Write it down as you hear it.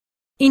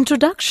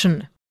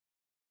Introduction.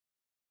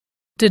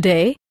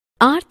 Today,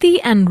 Aarti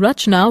and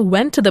Rachna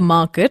went to the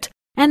market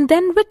and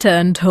then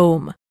returned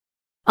home.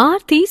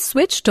 Aarti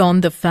switched on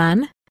the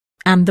fan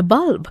and the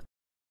bulb.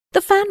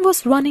 The fan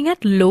was running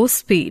at low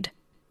speed,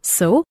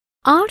 so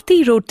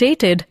Aarti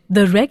rotated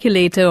the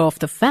regulator of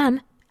the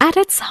fan at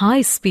its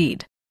high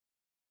speed.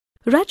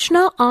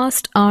 Rachna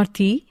asked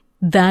Aarti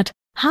that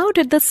how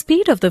did the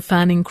speed of the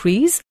fan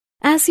increase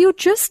as you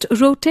just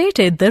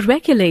rotated the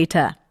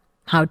regulator?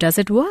 How does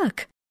it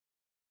work?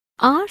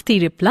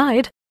 Aarti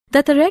replied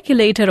that the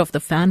regulator of the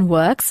fan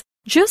works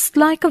just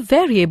like a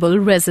variable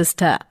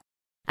resistor.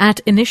 At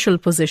initial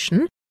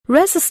position,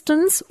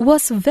 resistance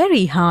was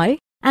very high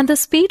and the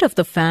speed of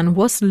the fan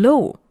was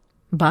low.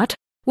 But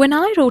when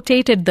I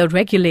rotated the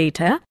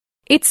regulator,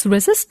 its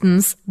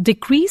resistance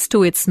decreased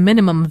to its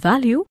minimum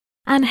value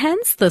and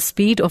hence the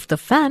speed of the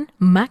fan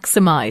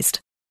maximized.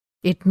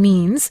 It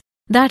means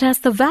that as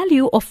the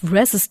value of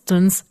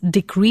resistance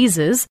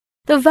decreases,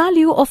 the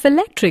value of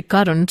electric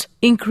current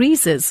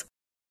increases.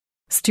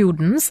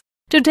 Students,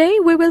 today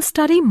we will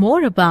study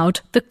more about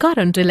the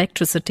current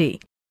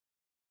electricity.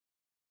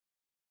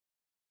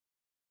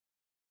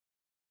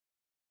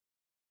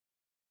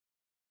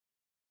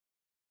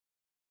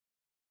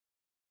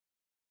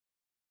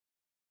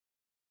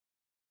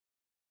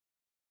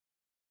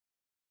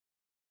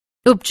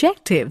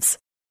 Objectives.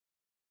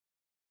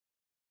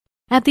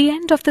 At the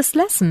end of this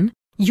lesson,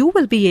 you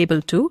will be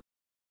able to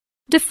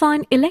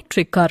define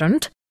electric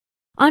current,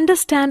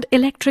 understand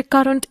electric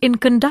current in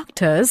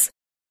conductors,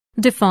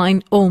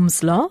 define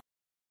Ohm's law,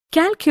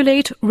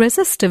 calculate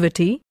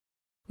resistivity,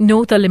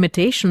 know the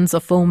limitations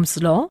of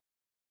Ohm's law,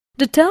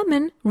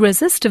 determine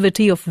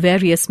resistivity of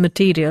various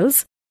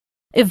materials,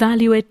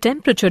 evaluate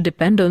temperature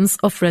dependence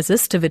of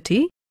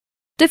resistivity,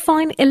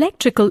 define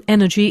electrical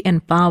energy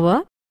and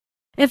power,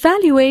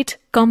 evaluate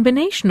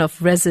combination of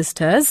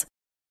resistors,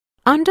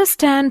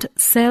 understand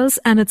cells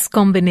and its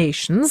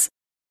combinations,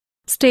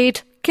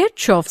 state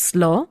Kirchhoff's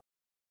law,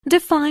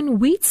 define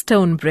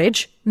Wheatstone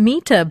bridge,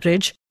 meter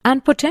bridge,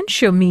 and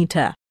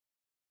potentiometer.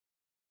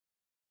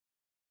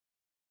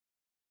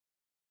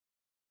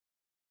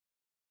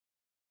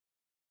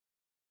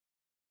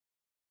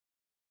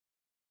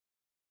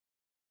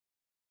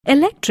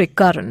 Electric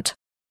current.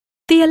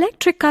 The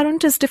electric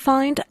current is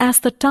defined as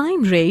the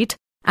time rate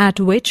at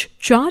which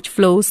charge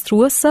flows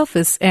through a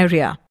surface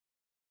area.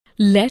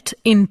 Let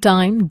in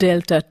time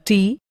delta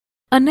t,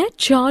 a net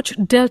charge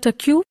delta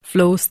q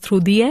flows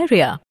through the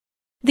area.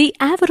 The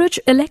average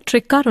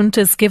electric current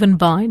is given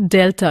by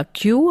delta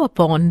q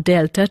upon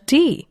delta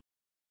t.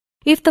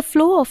 If the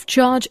flow of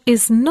charge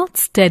is not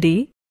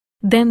steady,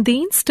 then the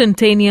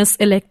instantaneous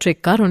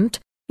electric current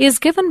is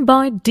given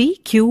by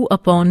dq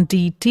upon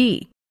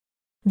dt.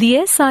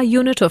 The SI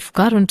unit of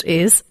current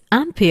is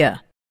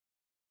ampere.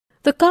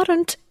 The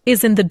current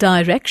is in the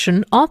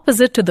direction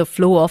opposite to the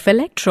flow of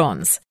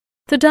electrons.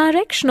 The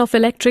direction of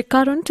electric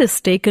current is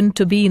taken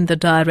to be in the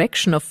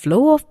direction of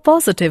flow of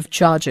positive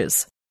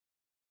charges.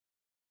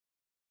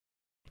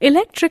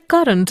 Electric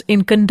current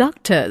in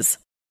conductors.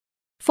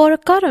 For a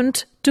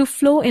current to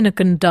flow in a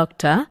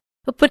conductor,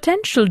 a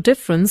potential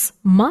difference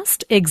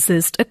must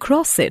exist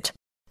across it.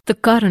 The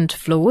current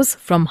flows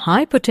from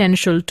high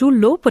potential to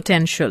low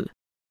potential.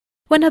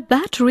 When a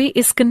battery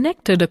is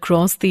connected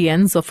across the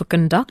ends of a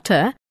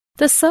conductor,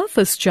 the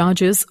surface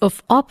charges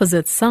of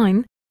opposite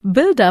sign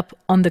build up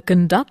on the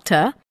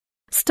conductor,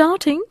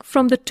 starting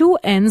from the two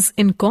ends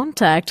in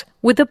contact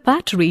with the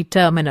battery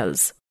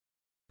terminals.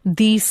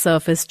 These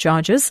surface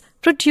charges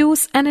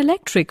produce an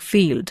electric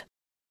field.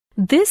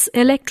 This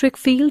electric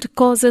field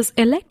causes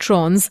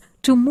electrons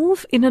to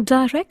move in a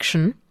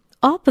direction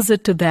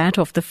opposite to that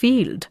of the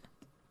field.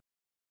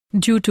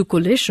 Due to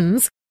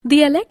collisions,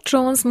 the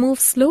electrons move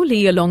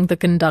slowly along the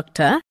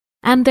conductor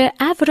and their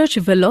average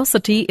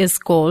velocity is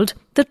called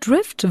the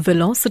drift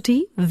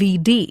velocity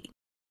Vd.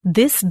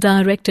 This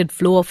directed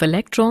flow of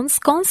electrons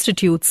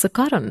constitutes a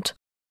current.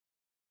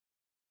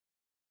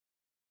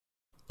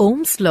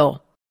 Ohm's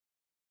law.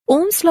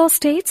 Ohm's law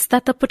states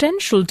that the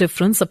potential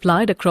difference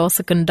applied across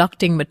a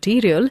conducting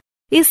material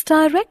is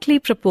directly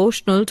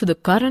proportional to the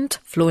current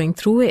flowing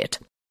through it.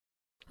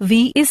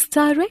 V is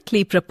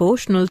directly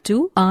proportional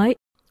to I,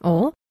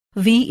 or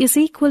V is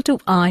equal to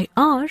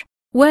IR,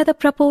 where the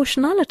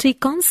proportionality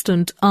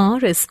constant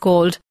R is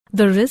called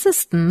the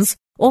resistance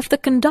of the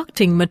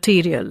conducting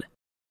material.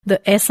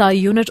 The SI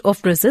unit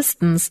of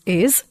resistance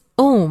is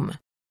ohm.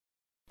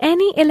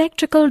 Any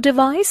electrical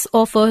device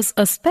offers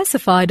a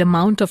specified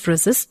amount of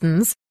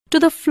resistance to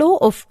the flow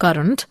of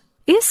current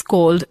is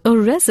called a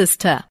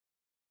resistor.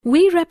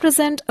 We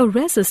represent a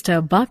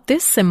resistor by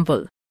this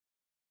symbol.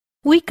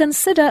 We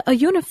consider a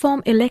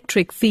uniform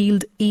electric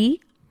field E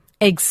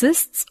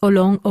exists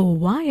along a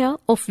wire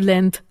of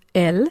length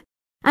L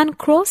and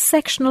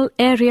cross-sectional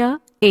area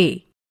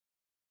A.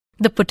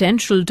 The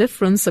potential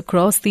difference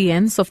across the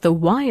ends of the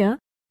wire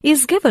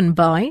is given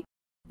by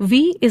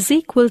V is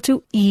equal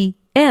to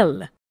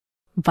EL,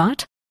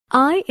 but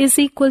I is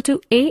equal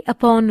to A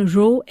upon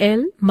rho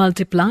L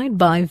multiplied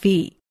by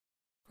V,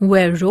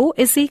 where rho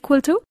is equal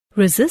to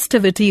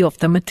Resistivity of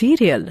the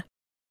material.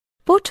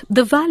 Put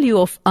the value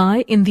of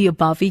I in the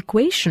above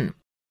equation.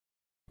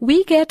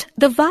 We get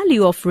the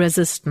value of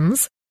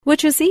resistance,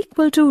 which is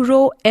equal to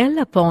rho L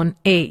upon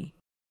A.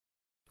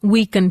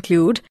 We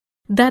conclude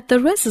that the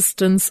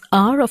resistance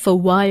R of a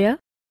wire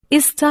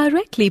is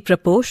directly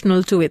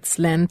proportional to its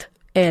length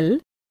L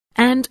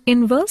and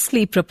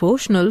inversely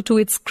proportional to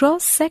its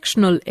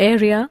cross-sectional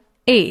area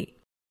A.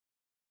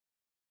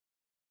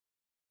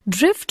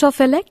 Drift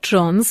of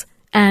electrons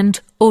and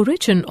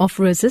origin of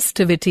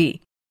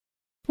resistivity.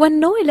 When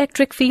no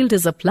electric field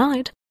is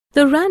applied,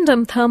 the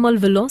random thermal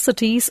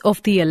velocities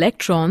of the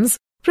electrons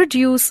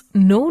produce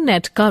no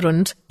net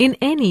current in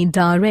any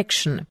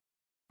direction.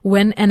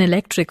 When an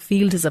electric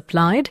field is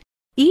applied,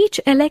 each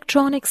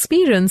electron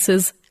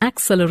experiences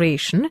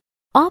acceleration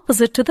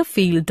opposite to the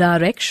field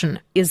direction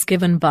is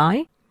given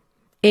by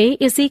A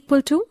is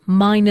equal to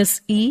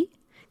minus E,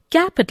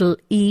 capital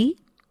E,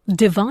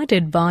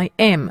 divided by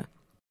M.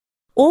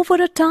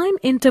 Over a time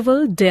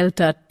interval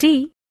delta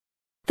t,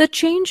 the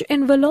change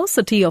in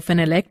velocity of an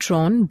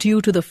electron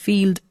due to the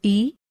field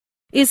E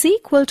is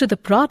equal to the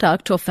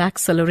product of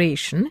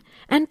acceleration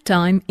and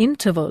time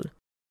interval.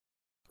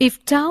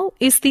 If tau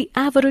is the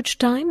average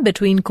time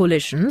between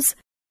collisions,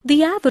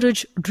 the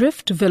average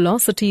drift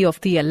velocity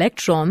of the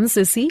electrons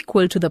is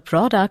equal to the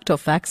product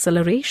of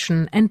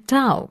acceleration and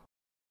tau.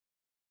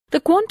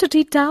 The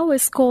quantity tau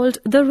is called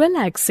the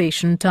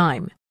relaxation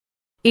time.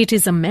 It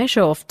is a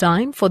measure of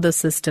time for the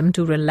system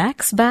to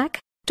relax back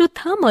to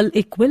thermal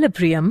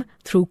equilibrium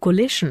through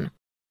collision.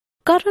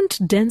 Current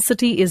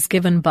density is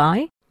given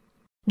by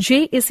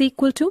J is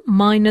equal to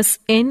minus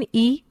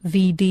NE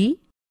Vd.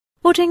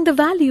 Putting the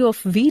value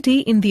of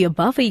Vd in the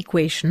above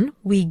equation,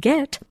 we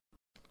get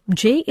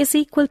J is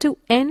equal to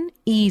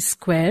NE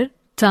square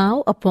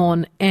tau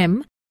upon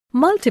M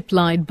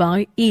multiplied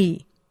by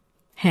E.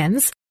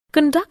 Hence,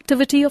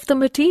 conductivity of the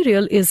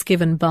material is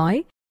given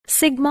by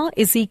sigma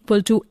is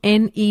equal to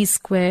NE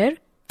square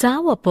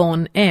tau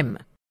upon M.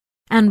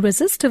 And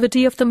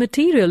resistivity of the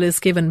material is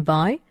given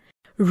by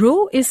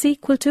rho is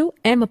equal to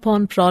M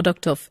upon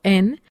product of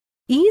N,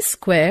 E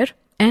square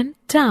and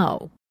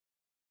tau.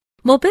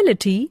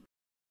 Mobility.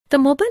 The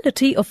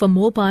mobility of a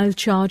mobile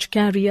charge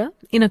carrier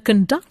in a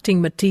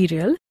conducting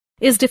material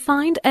is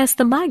defined as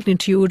the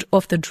magnitude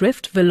of the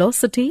drift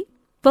velocity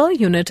per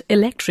unit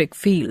electric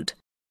field.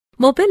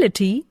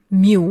 Mobility,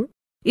 mu,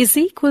 is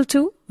equal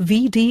to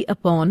Vd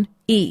upon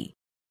E,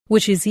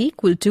 which is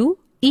equal to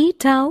E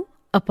tau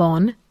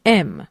upon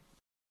M.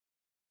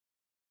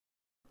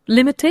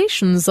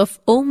 Limitations of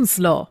Ohm's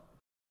law.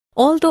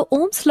 Although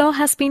Ohm's law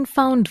has been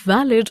found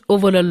valid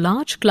over a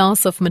large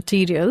class of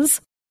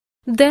materials,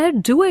 there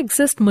do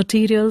exist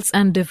materials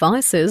and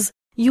devices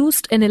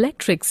used in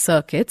electric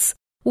circuits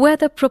where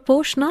the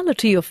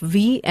proportionality of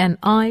V and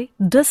I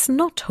does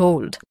not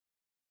hold.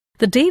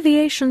 The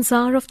deviations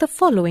are of the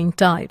following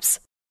types.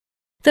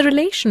 The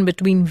relation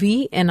between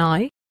V and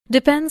I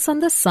depends on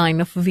the sign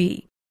of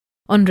V.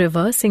 On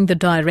reversing the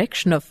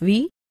direction of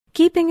V,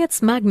 keeping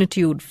its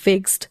magnitude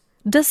fixed,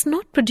 does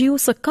not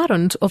produce a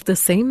current of the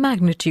same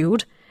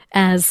magnitude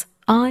as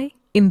I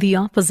in the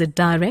opposite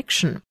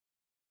direction.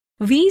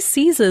 V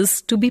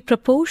ceases to be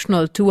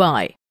proportional to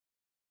I.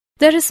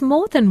 There is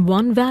more than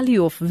one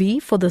value of V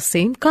for the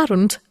same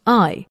current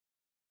I.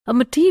 A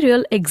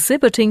material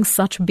exhibiting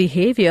such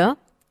behavior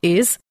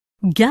is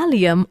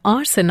gallium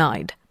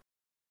arsenide.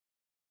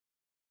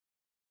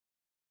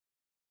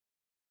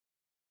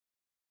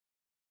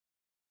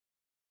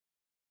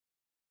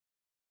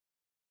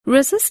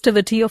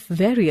 Resistivity of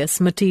various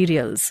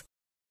materials.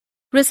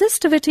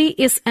 Resistivity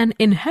is an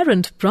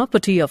inherent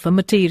property of a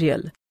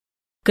material.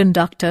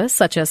 Conductors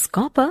such as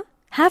copper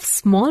have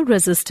small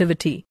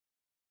resistivity.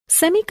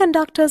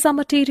 Semiconductors are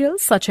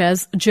materials such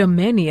as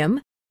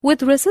germanium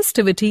with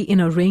resistivity in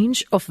a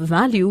range of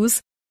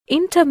values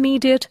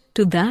intermediate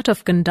to that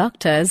of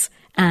conductors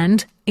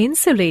and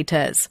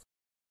insulators.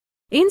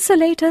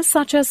 Insulators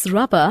such as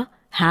rubber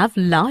have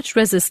large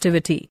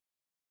resistivity.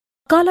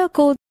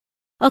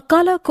 A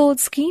color code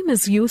scheme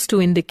is used to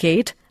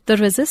indicate the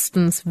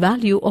resistance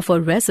value of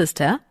a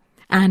resistor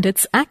and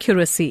its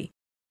accuracy.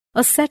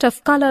 A set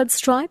of colored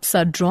stripes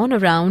are drawn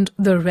around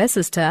the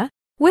resistor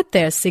with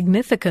their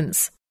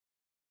significance.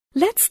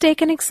 Let's take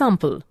an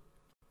example.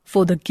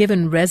 For the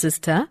given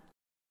resistor,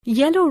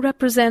 yellow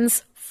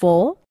represents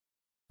 4,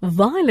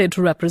 violet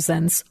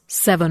represents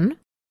 7,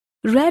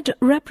 red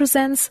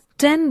represents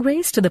 10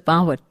 raised to the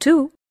power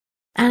 2,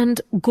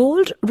 and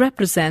gold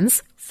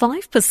represents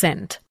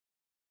 5%.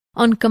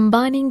 On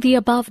combining the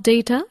above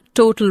data,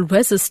 total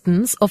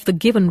resistance of the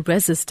given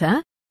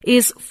resistor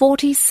is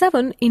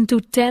 47 into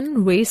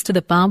 10 raised to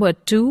the power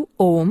 2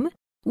 ohm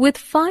with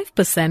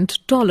 5%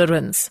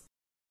 tolerance.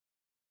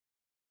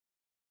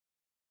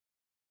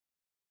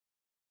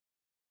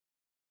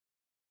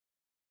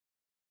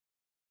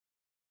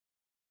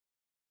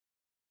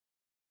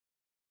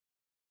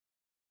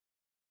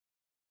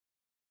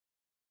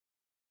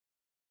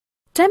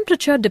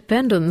 Temperature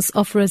dependence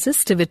of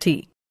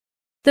resistivity.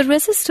 The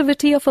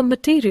resistivity of a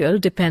material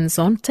depends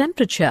on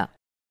temperature.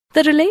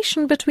 The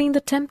relation between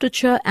the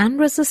temperature and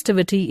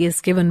resistivity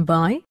is given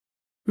by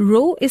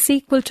rho is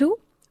equal to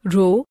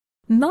rho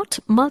naught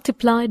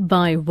multiplied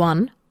by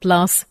 1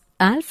 plus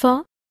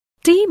alpha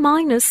T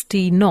minus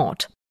T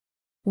naught,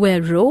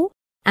 where rho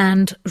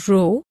and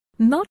rho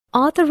naught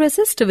are the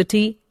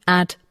resistivity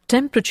at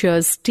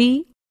temperatures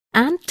T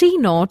and T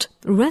naught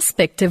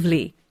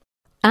respectively.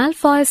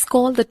 Alpha is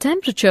called the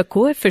temperature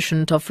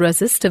coefficient of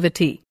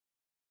resistivity.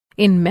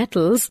 In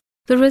metals,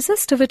 the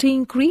resistivity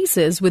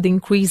increases with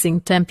increasing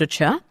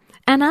temperature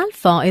and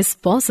alpha is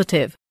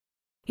positive.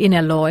 In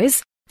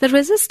alloys, the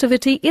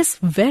resistivity is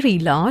very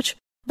large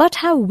but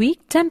have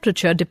weak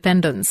temperature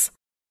dependence.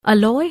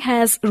 Alloy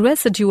has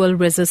residual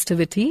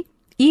resistivity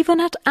even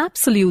at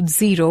absolute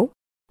zero,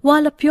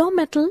 while a pure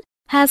metal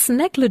has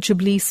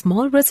negligibly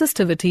small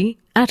resistivity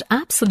at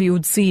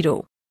absolute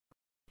zero.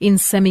 In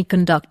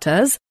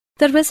semiconductors,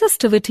 the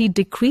resistivity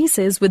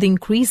decreases with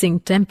increasing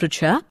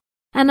temperature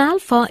and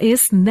alpha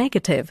is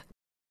negative.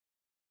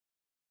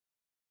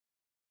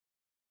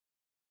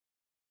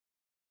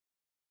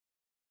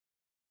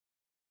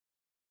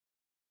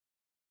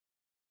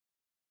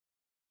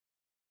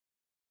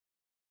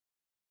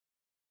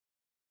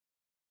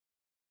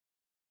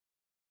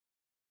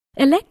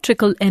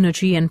 Electrical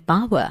energy and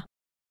power.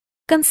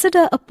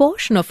 Consider a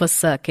portion of a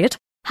circuit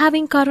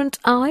having current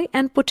I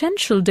and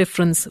potential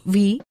difference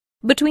V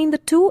between the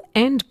two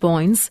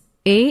endpoints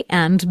A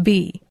and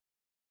B.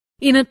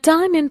 In a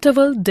time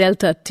interval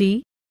delta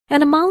t,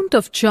 an amount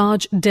of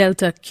charge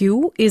delta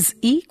q is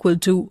equal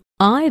to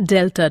I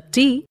delta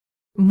t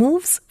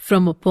moves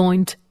from a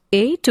point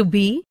A to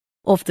B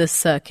of the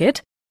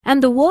circuit,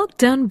 and the work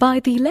done by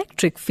the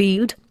electric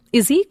field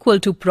is equal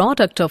to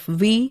product of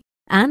V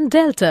and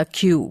delta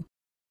q,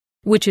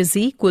 which is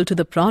equal to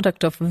the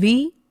product of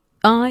V,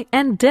 I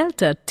and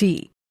delta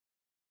t.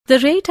 The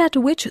rate at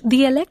which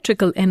the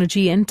electrical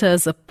energy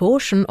enters a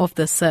portion of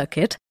the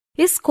circuit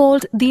is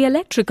called the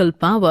electrical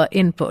power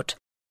input.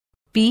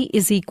 P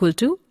is equal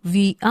to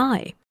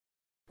VI.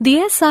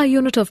 The SI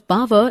unit of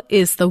power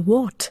is the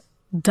watt,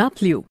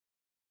 W.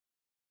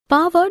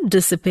 Power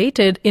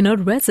dissipated in a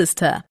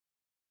resistor.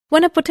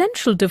 When a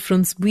potential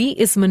difference V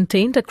is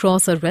maintained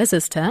across a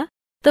resistor,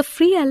 the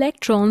free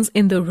electrons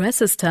in the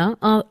resistor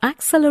are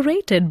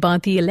accelerated by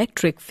the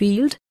electric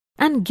field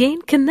and gain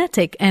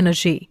kinetic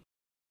energy.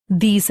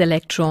 These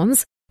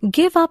electrons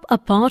give up a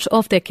part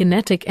of their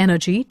kinetic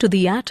energy to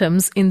the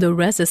atoms in the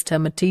resistor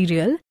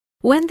material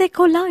when they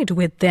collide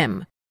with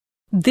them.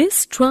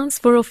 This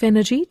transfer of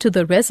energy to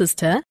the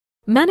resistor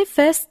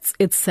manifests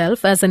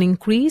itself as an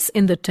increase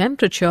in the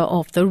temperature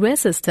of the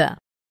resistor.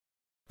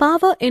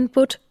 Power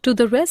input to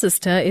the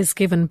resistor is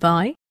given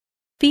by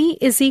P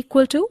is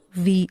equal to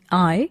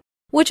VI,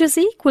 which is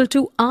equal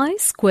to I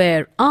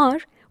square R,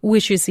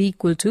 which is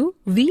equal to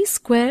V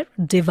square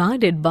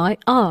divided by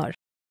R.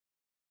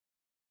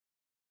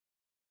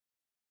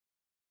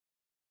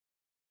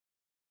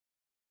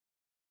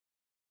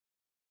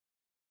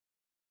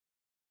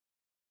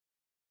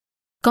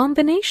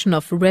 Combination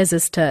of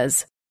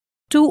resistors.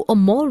 Two or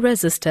more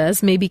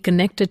resistors may be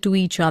connected to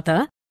each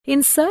other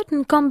in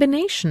certain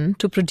combination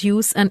to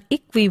produce an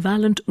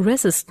equivalent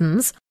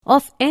resistance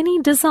of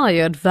any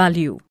desired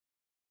value.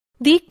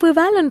 The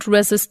equivalent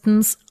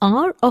resistance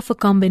R of a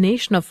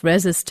combination of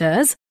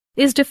resistors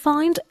is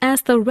defined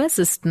as the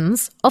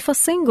resistance of a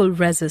single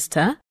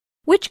resistor,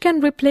 which can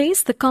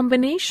replace the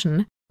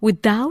combination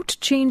without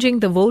changing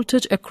the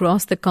voltage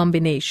across the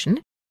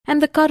combination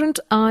and the current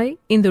I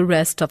in the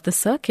rest of the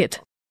circuit.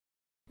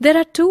 There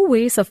are two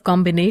ways of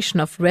combination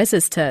of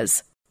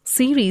resistors: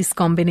 series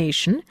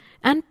combination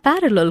and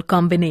parallel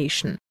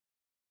combination.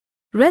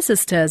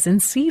 Resistors in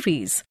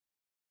series.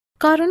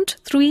 Current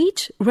through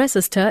each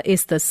resistor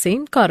is the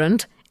same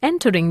current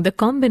entering the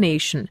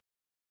combination.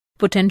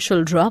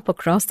 Potential drop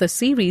across the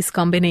series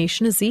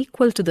combination is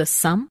equal to the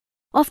sum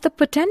of the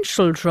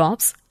potential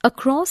drops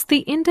across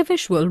the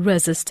individual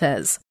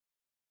resistors.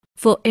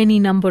 For any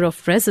number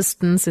of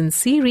resistance in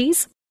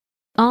series,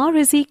 R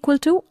is equal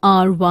to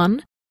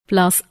R1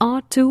 plus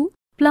R2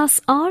 plus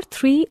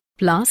R3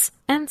 plus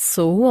and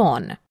so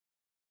on.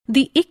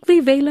 The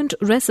equivalent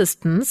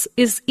resistance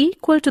is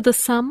equal to the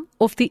sum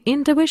of the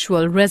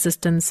individual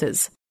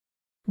resistances.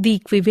 The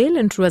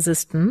equivalent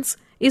resistance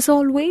is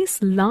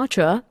always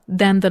larger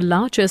than the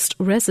largest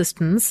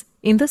resistance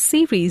in the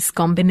series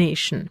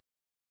combination.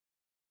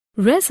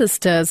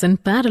 Resistors in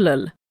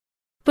parallel.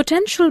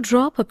 Potential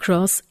drop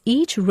across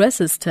each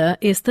resistor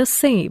is the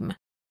same.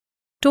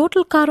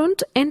 Total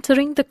current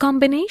entering the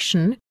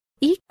combination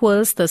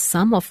equals the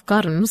sum of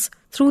currents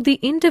through the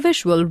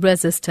individual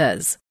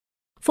resistors.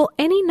 For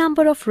any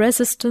number of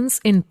resistance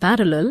in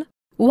parallel,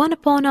 1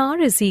 upon R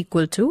is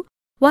equal to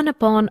 1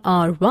 upon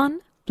R1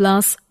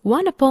 plus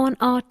 1 upon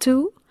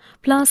R2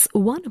 plus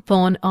 1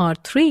 upon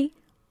R3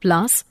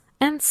 plus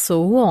and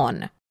so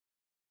on.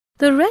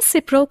 The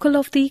reciprocal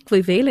of the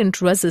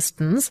equivalent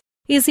resistance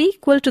is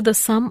equal to the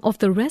sum of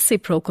the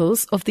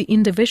reciprocals of the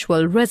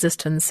individual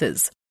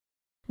resistances.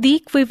 The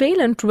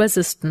equivalent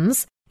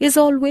resistance is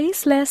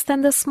always less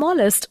than the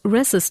smallest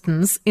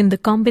resistance in the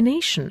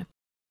combination.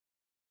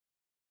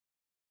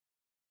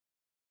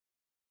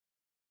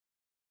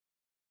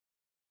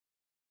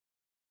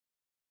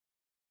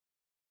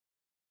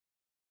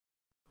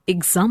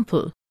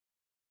 Example.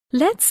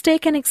 Let's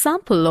take an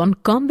example on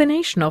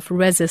combination of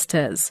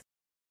resistors.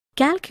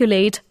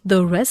 Calculate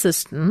the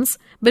resistance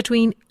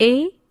between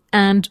A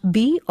and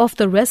B of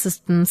the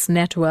resistance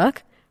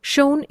network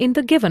shown in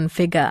the given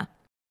figure.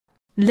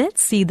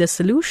 Let's see the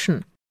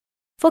solution.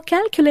 For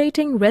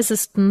calculating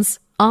resistance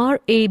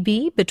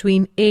RAB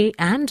between A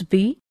and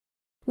B,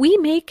 we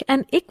make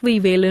an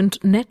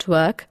equivalent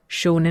network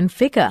shown in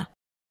figure.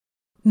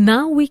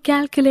 Now we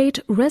calculate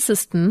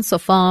resistance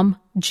of arm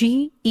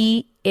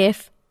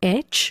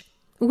GEFH,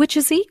 which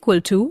is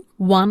equal to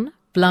 1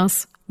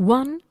 plus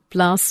 1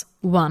 plus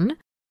 1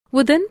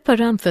 within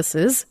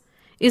parentheses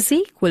is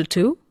equal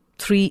to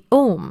 3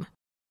 ohm.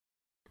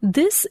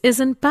 This is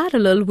in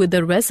parallel with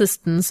the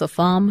resistance of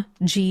arm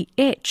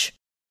GH.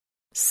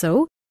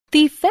 So,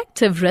 the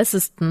effective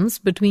resistance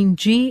between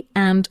G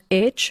and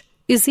H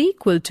is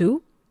equal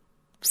to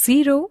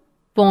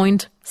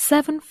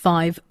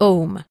 0.75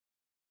 ohm.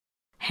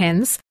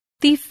 Hence,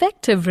 the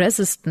effective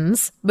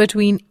resistance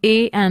between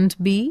A and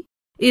B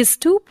is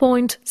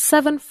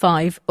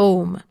 2.75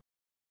 ohm.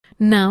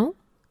 Now,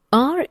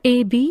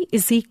 RAB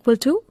is equal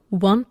to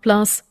 1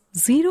 plus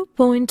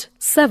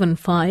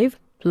 0.75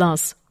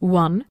 plus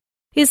 1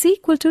 is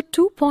equal to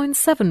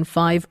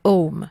 2.75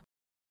 ohm.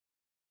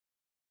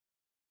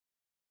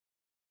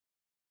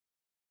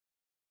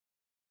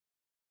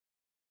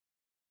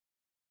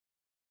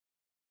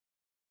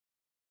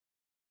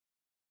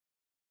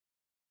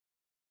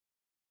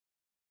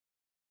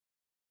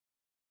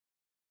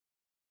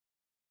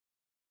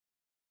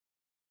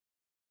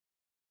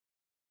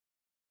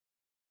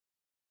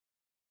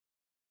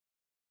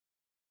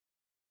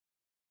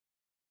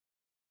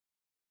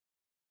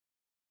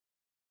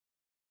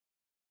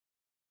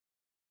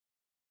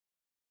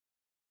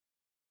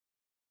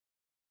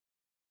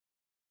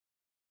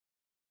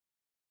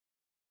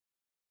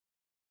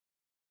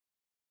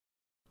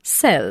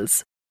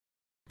 Cells.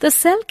 The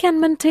cell can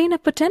maintain a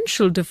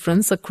potential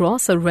difference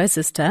across a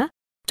resistor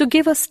to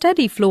give a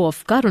steady flow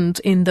of current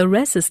in the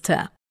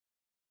resistor.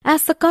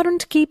 As the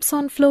current keeps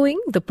on flowing,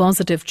 the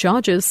positive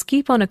charges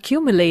keep on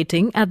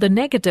accumulating at the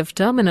negative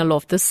terminal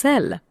of the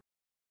cell.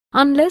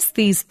 Unless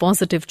these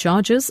positive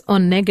charges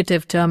on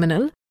negative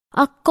terminal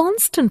are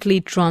constantly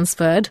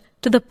transferred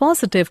to the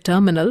positive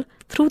terminal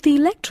through the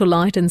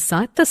electrolyte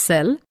inside the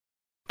cell,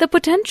 the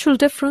potential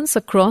difference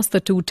across the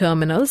two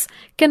terminals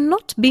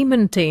cannot be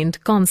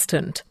maintained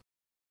constant.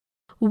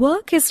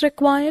 Work is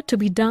required to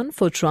be done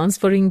for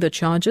transferring the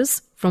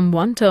charges from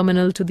one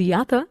terminal to the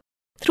other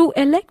through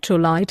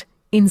electrolyte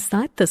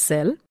inside the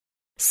cell,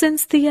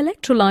 since the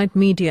electrolyte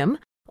medium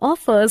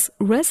offers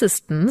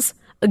resistance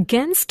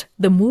against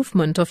the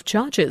movement of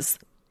charges.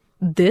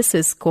 This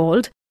is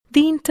called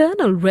the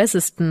internal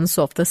resistance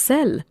of the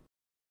cell.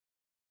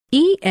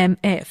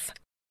 EMF.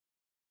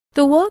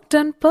 The work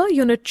done per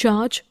unit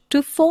charge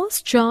to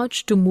force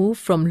charge to move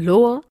from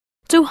lower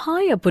to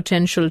higher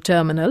potential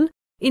terminal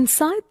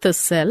inside the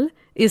cell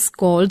is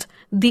called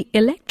the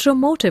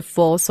electromotive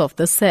force of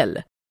the cell.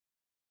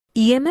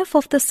 EMF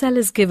of the cell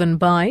is given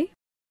by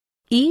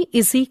E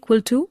is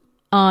equal to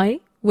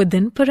I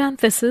within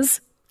parentheses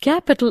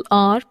capital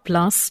R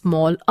plus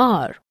small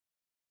r.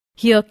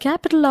 Here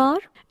capital R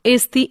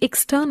is the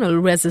external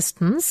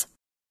resistance,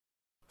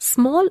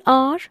 small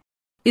r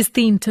is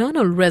the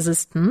internal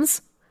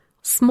resistance,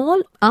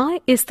 small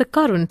I is the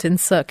current in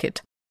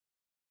circuit.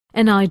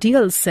 An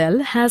ideal cell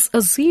has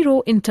a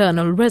zero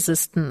internal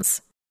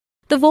resistance.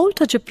 The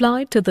voltage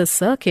applied to the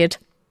circuit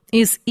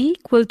is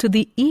equal to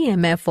the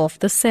EMF of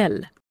the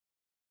cell.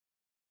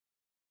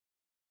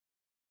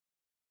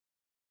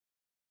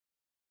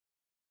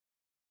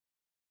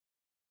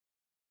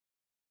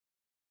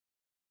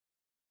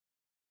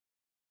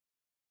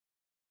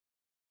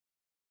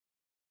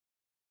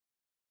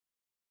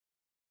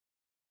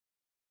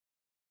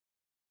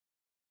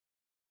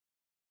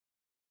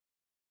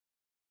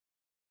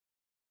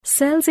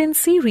 Cells in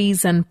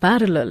series and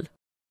parallel.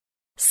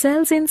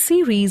 Cells in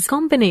series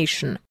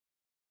combination.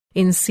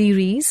 In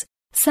series,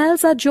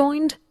 cells are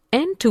joined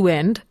end to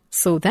end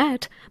so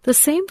that the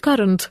same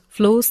current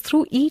flows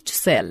through each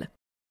cell.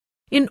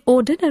 In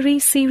ordinary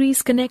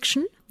series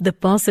connection, the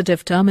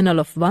positive terminal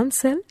of one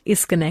cell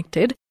is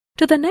connected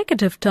to the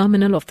negative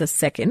terminal of the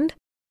second,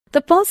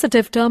 the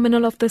positive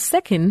terminal of the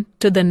second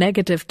to the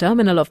negative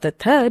terminal of the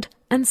third,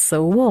 and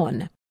so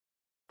on.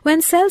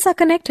 When cells are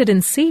connected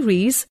in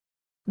series,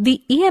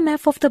 the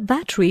EMF of the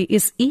battery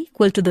is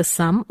equal to the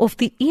sum of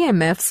the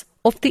EMFs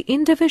of the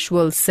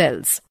individual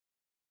cells.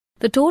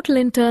 The total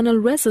internal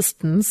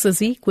resistance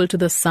is equal to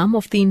the sum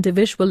of the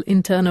individual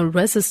internal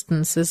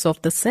resistances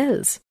of the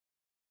cells.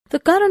 The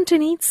current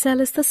in each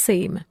cell is the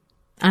same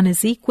and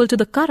is equal to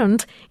the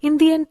current in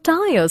the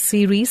entire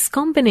series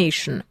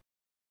combination.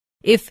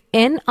 If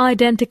n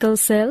identical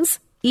cells,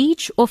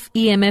 each of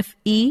EMF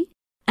E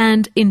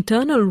and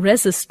internal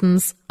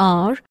resistance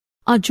R,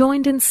 are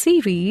joined in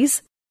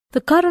series,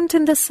 the current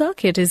in the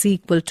circuit is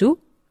equal to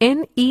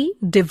NE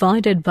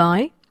divided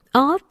by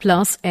R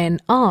plus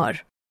NR.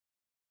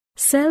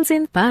 Cells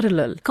in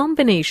parallel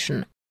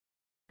combination.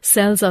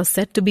 Cells are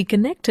said to be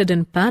connected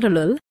in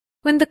parallel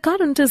when the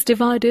current is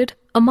divided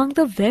among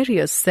the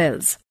various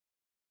cells.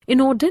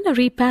 In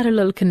ordinary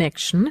parallel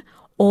connection,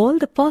 all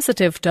the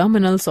positive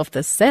terminals of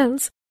the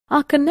cells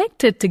are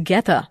connected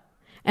together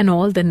and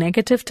all the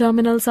negative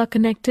terminals are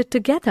connected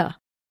together.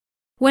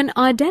 When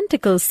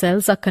identical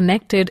cells are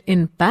connected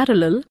in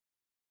parallel,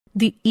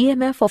 the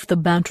EMF of the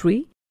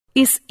battery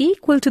is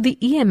equal to the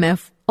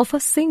EMF of a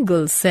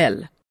single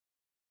cell.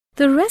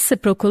 The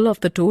reciprocal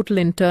of the total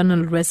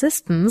internal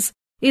resistance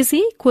is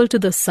equal to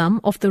the sum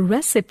of the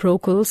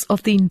reciprocals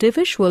of the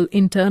individual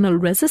internal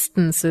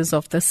resistances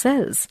of the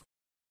cells.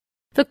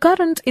 The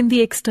current in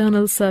the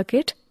external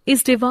circuit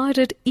is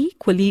divided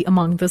equally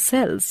among the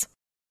cells.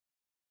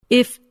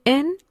 If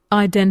n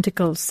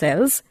identical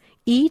cells,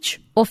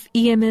 each of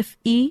EMF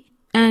E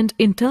and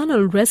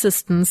internal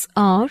resistance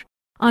R,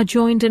 are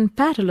joined in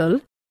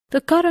parallel, the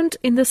current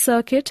in the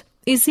circuit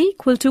is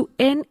equal to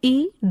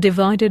NE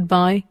divided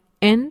by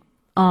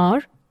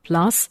NR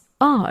plus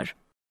R.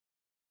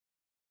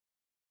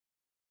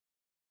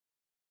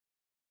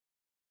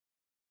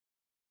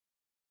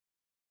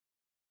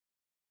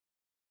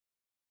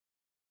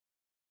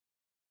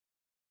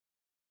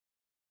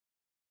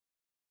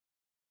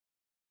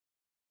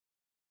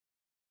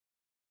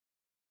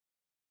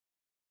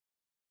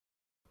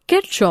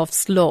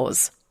 Kirchhoff's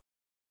laws.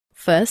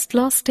 First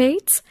law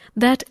states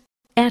that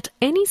at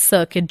any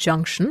circuit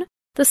junction,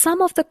 the sum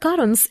of the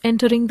currents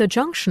entering the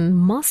junction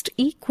must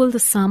equal the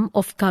sum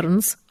of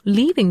currents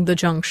leaving the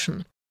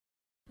junction.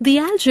 The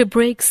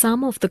algebraic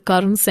sum of the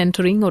currents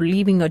entering or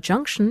leaving a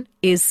junction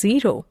is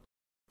 0.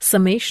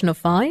 Summation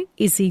of I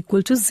is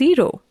equal to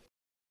 0.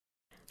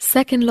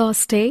 Second law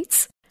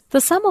states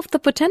the sum of the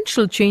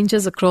potential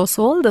changes across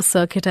all the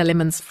circuit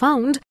elements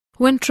found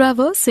when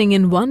traversing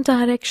in one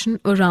direction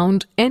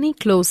around any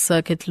closed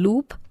circuit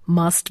loop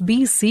must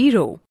be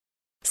 0.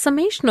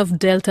 Summation of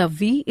delta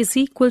V is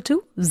equal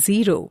to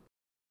 0.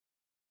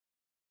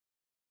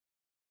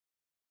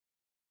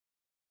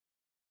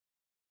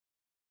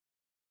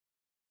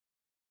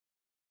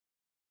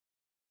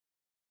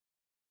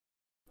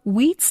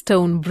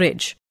 Wheatstone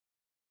bridge.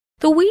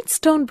 The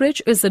Wheatstone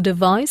bridge is a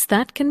device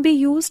that can be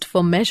used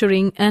for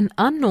measuring an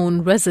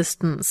unknown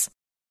resistance.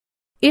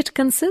 It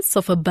consists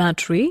of a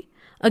battery,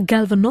 a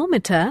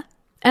galvanometer,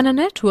 and a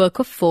network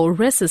of 4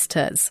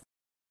 resistors.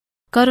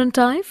 Current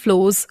I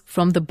flows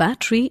from the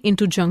battery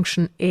into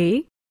junction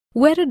A,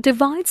 where it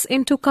divides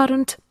into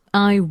current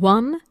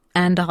I1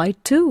 and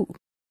I2.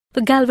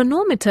 The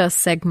galvanometer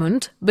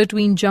segment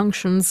between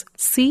junctions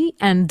C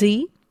and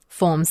D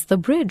forms the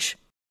bridge.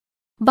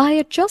 By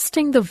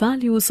adjusting the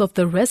values of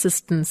the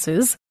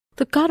resistances,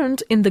 the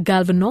current in the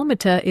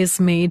galvanometer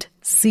is made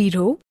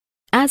 0,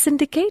 as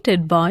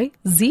indicated by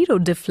zero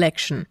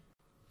deflection.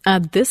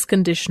 At this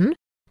condition,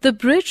 the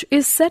bridge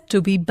is said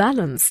to be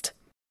balanced.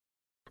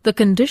 The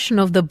condition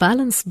of the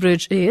balanced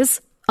bridge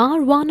is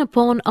R1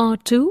 upon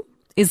R2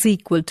 is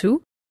equal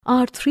to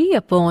R3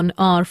 upon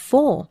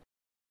R4.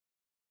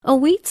 A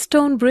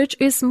Wheatstone bridge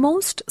is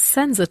most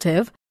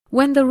sensitive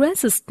when the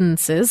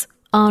resistances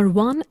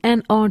R1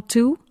 and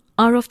R2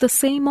 are of the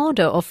same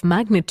order of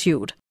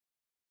magnitude.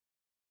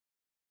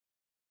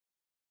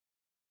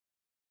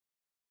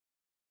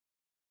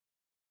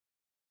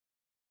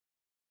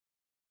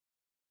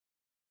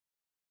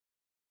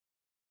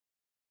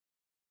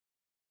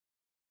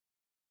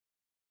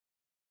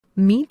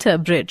 Meter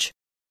bridge.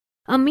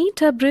 A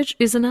meter bridge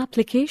is an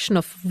application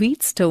of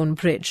Wheatstone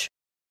bridge.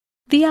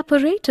 The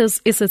apparatus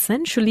is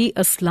essentially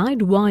a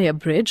slide wire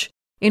bridge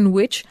in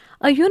which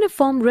a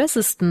uniform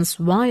resistance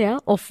wire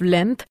of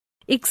length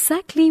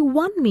exactly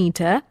 1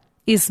 meter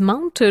is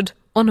mounted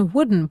on a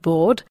wooden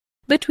board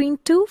between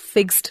 2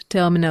 fixed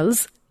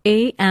terminals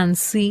A and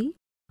C,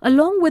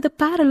 along with a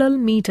parallel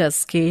meter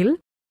scale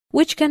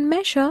which can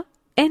measure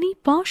any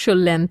partial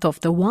length of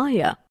the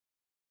wire.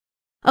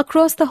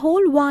 Across the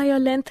whole wire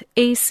length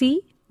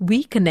AC,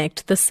 we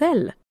connect the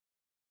cell.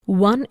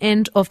 One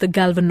end of the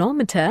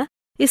galvanometer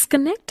is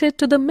connected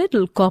to the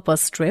middle copper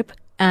strip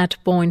at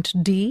point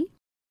D,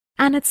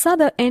 and its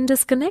other end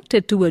is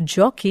connected to a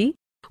jockey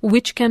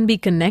which can be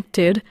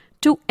connected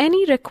to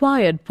any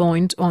required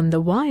point on the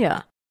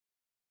wire.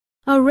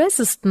 A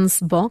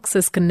resistance box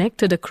is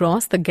connected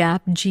across the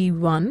gap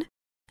G1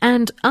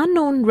 and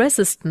unknown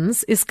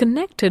resistance is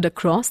connected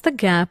across the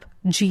gap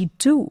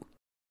G2.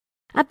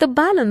 At the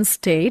balanced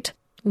state,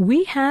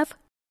 we have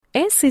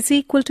S is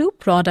equal to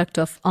product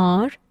of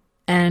R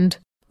and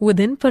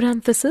within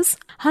parenthesis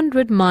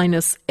 100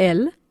 minus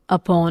L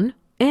upon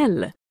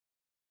L.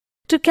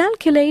 To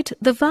calculate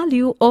the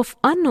value of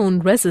unknown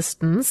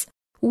resistance,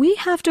 we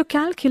have to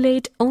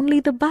calculate only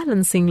the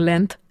balancing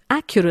length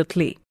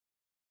accurately.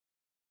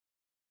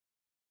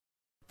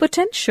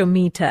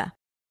 Potentiometer.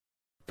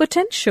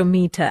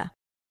 Potentiometer.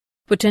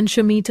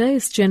 Potentiometer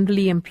is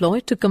generally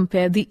employed to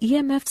compare the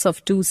EMFs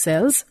of 2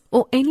 cells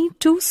or any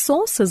 2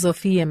 sources of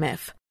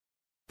EMF.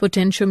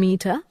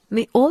 Potentiometer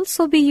may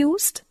also be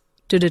used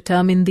to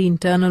determine the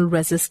internal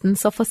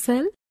resistance of a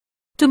cell,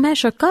 to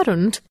measure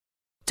current,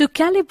 to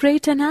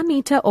calibrate an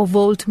ammeter or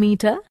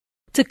voltmeter,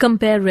 to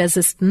compare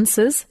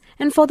resistances,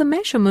 and for the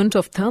measurement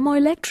of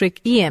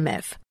thermoelectric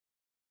EMF.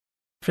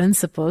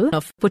 Principle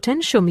of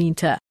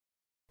potentiometer.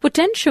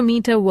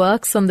 Potentiometer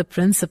works on the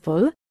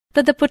principle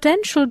that the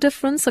potential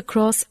difference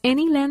across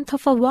any length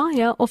of a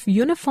wire of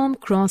uniform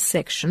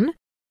cross-section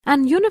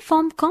and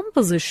uniform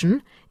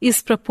composition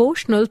is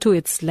proportional to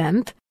its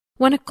length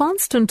when a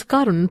constant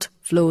current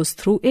flows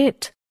through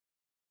it.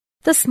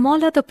 The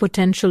smaller the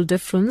potential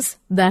difference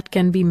that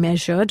can be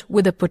measured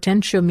with a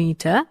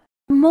potentiometer,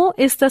 the more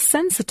is the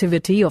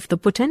sensitivity of the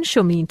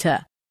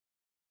potentiometer.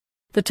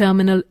 The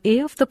terminal A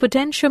of the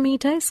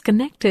potentiometer is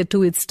connected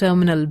to its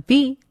terminal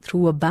B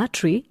through a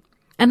battery,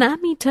 an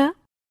ammeter,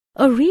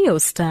 a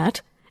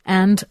rheostat,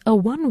 and a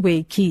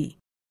one-way key.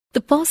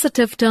 The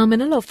positive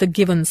terminal of the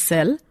given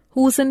cell,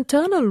 whose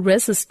internal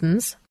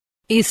resistance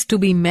is to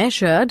be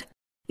measured,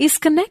 is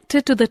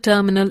connected to the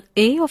terminal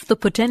A of the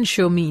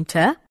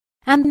potentiometer,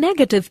 and the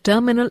negative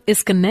terminal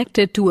is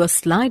connected to a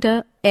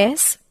slider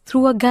S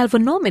through a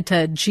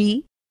galvanometer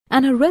G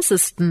and a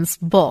resistance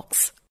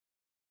box.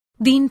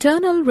 The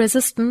internal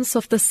resistance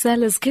of the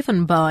cell is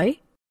given by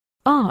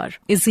R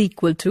is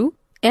equal to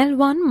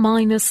L1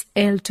 minus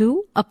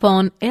L2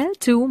 upon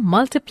L2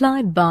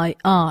 multiplied by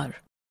R.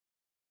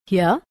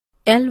 Here,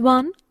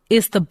 L1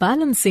 is the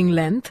balancing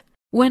length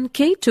when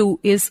K2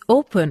 is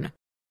open.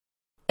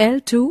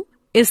 L2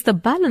 is the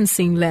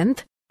balancing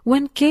length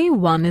when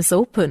K1 is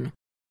open.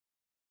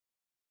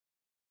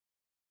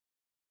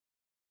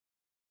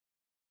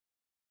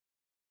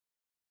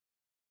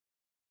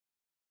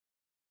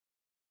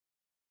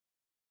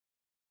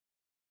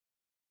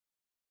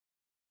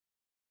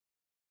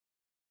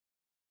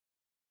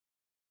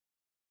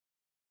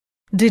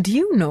 Did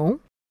you know?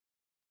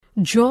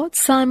 George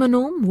Simon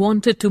Ohm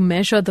wanted to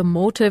measure the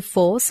motive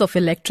force of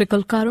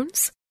electrical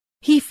currents.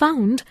 He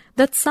found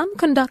that some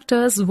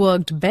conductors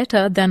worked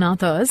better than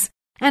others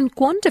and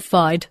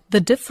quantified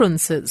the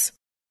differences.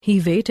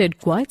 He waited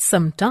quite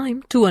some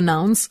time to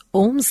announce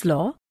Ohm's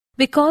law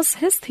because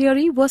his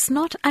theory was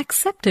not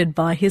accepted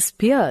by his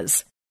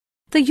peers.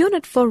 The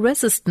unit for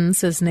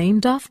resistance is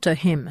named after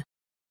him.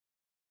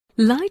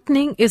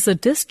 Lightning is a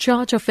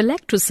discharge of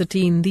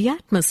electricity in the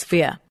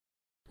atmosphere.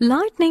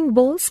 Lightning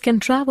bolts can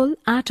travel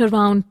at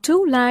around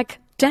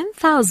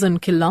 210,000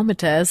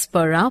 kilometers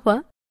per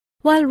hour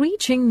while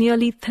reaching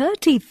nearly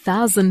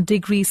 30,000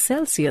 degrees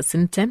Celsius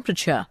in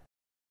temperature.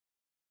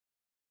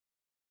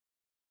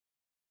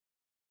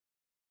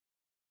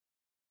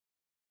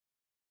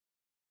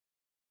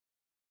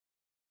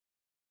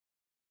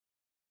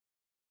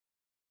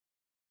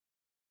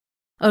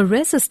 A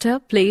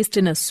resistor placed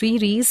in a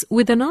series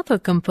with another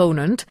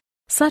component,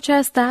 such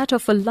as that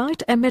of a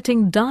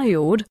light-emitting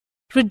diode,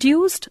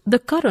 reduced the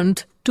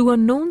current to a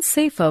known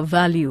safer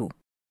value.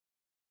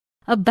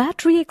 A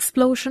battery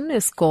explosion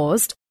is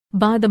caused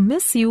by the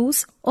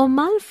misuse or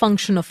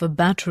malfunction of a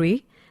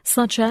battery,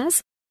 such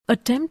as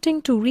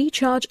attempting to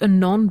recharge a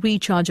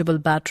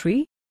non-rechargeable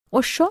battery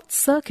or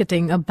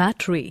short-circuiting a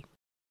battery.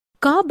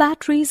 Car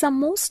batteries are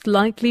most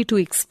likely to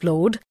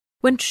explode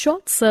when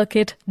short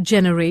circuit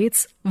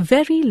generates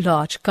very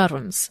large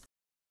currents.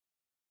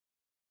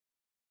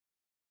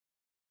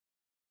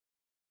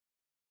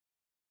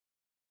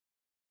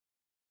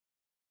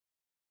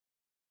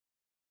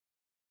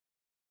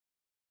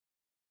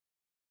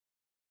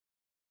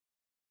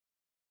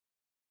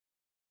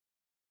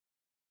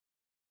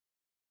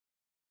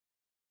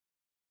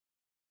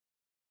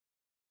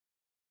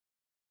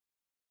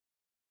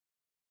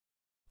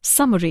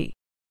 Summary.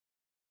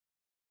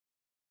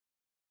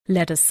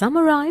 Let us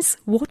summarize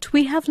what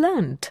we have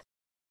learnt.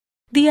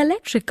 The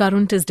electric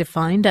current is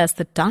defined as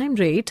the time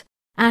rate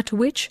at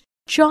which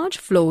charge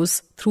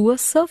flows through a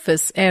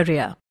surface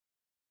area.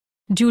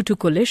 Due to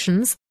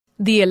collisions,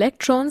 the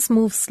electrons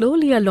move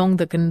slowly along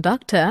the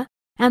conductor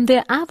and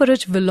their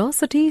average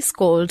velocity is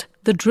called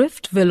the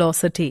drift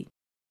velocity.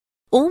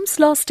 Ohm's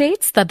law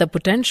states that the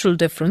potential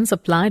difference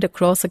applied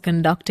across a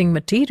conducting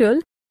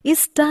material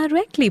is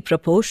directly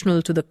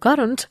proportional to the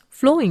current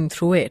flowing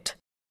through it.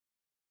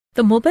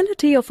 The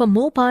mobility of a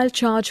mobile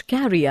charge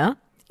carrier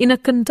in a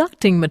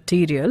conducting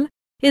material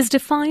is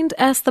defined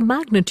as the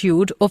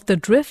magnitude of the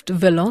drift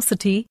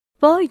velocity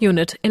per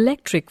unit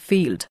electric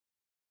field.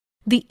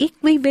 The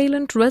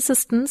equivalent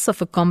resistance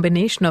of a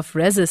combination of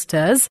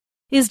resistors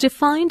is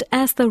defined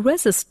as the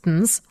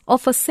resistance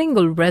of a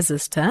single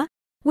resistor,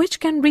 which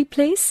can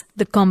replace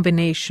the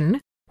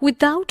combination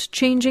without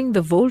changing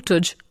the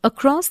voltage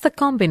across the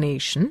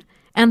combination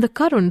and the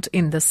current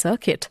in the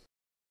circuit.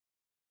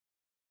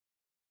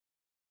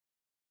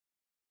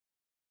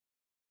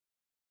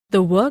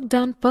 The work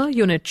done per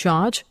unit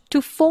charge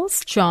to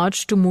force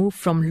charge to move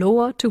from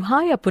lower to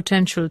higher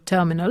potential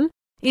terminal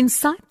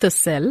inside the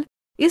cell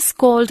is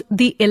called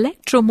the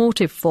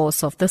electromotive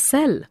force of the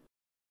cell.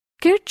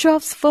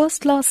 Kirchhoff's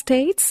first law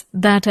states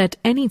that at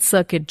any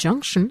circuit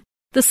junction,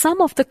 the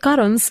sum of the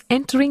currents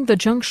entering the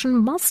junction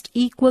must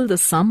equal the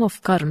sum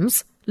of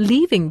currents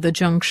leaving the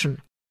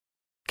junction.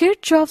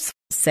 Kirchhoff's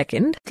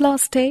second law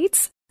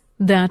states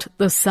that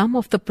the sum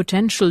of the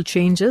potential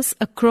changes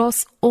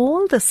across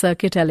all the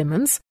circuit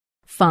elements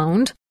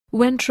found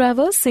When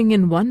traversing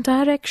in one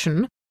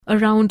direction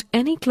around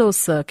any closed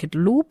circuit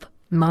loop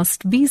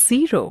must be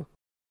 0.